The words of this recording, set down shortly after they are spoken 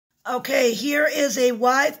Okay, here is a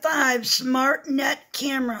Wi-Fi smart net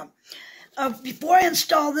camera. Before I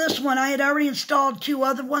installed this one, I had already installed two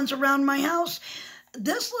other ones around my house.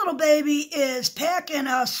 This little baby is packing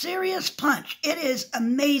a serious punch. It is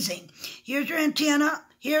amazing. Here's your antenna.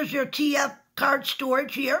 Here's your TF card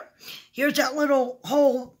storage here. Here's that little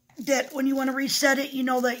hole that when you want to reset it, you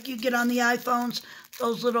know that you get on the iPhones,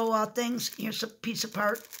 those little things. Here's a piece of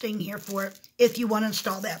part thing here for it if you want to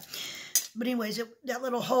install that. But anyways, that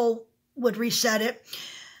little hole would reset it.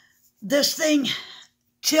 This thing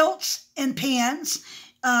tilts and pans.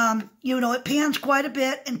 It pans quite a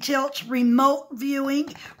bit and tilts. Remote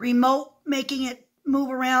viewing, remote making it move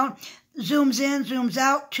around. Zooms in, zooms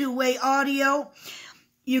out, two-way audio.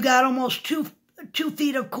 You got almost two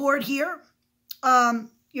feet of cord here.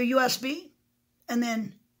 Your USB, and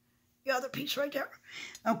then the other piece right there.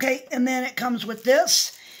 Okay, and then it comes with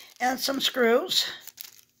this and some screws.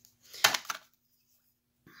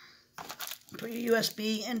 Put your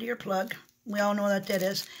USB into your plug. We all know what that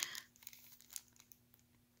is.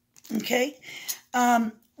 Okay.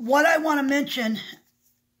 What I want to mention,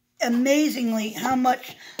 amazingly, how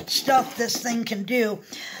much stuff this thing can do.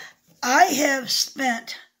 I have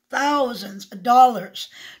spent thousands of dollars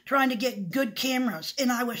trying to get good cameras,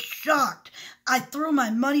 and I was shocked. I threw my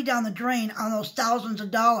money down the drain on those thousands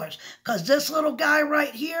of dollars because this little guy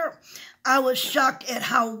right here, I was shocked at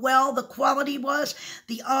how well the quality was,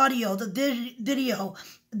 the audio, the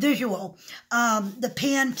visual, the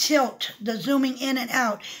pan tilt, the zooming in and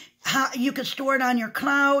out. How you can store it on your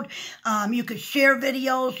cloud. You can share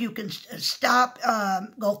videos. You can stop,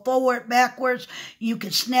 go forward, backwards. You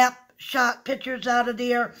can snapshot pictures out of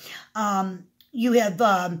there. You have,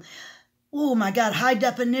 oh my God, high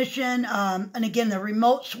definition. And again, the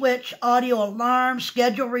remote switch, audio alarm,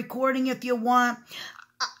 schedule recording if you want.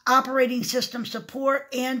 Operating system support,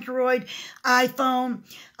 Android, iPhone,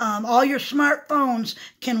 all your smartphones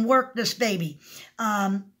can work this baby.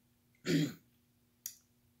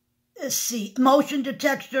 Let's see, motion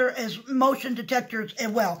detectors as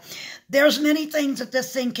well. There's many things that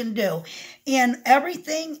this thing can do, and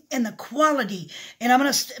everything in the quality. And I'm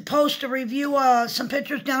going to post a review, some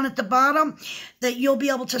pictures down at the bottom that you'll be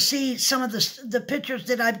able to see some of the pictures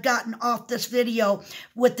that I've gotten off this video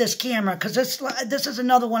with this camera, because this is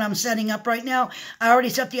another one I'm setting up right now. I already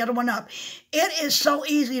set the other one up. It is so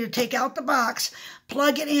easy to take out the box,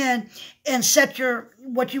 plug it in, and set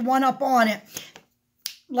what you want up on it.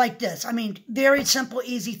 Like this. I mean, very simple,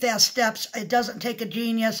 easy, fast steps. It doesn't take a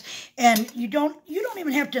genius, and you don't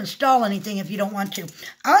even have to install anything if you don't want to.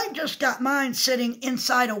 I just got mine sitting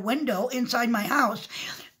inside a window inside my house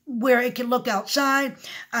where it can look outside.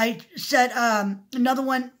 I set another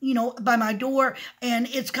one, by my door, and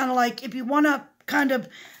it's kind of like if you want to kind of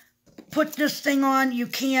put this thing on, you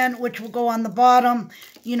can, which will go on the bottom.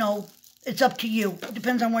 It's up to you. It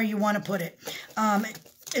depends on where you want to put it.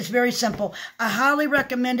 It's very simple. I highly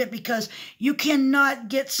recommend it because you cannot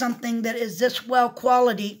get something that is this well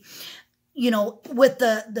quality, with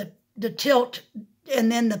the tilt and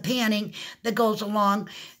then the panning that goes along,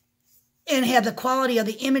 and have the quality of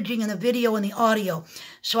the imaging and the video and the audio.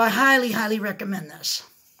 So I highly, highly recommend this.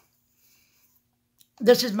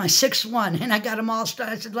 This is my 6th one, and I got them all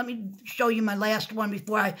started. I said, let me show you my last one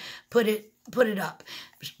before I put it up,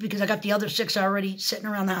 because I got the other 6 already sitting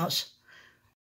around the house.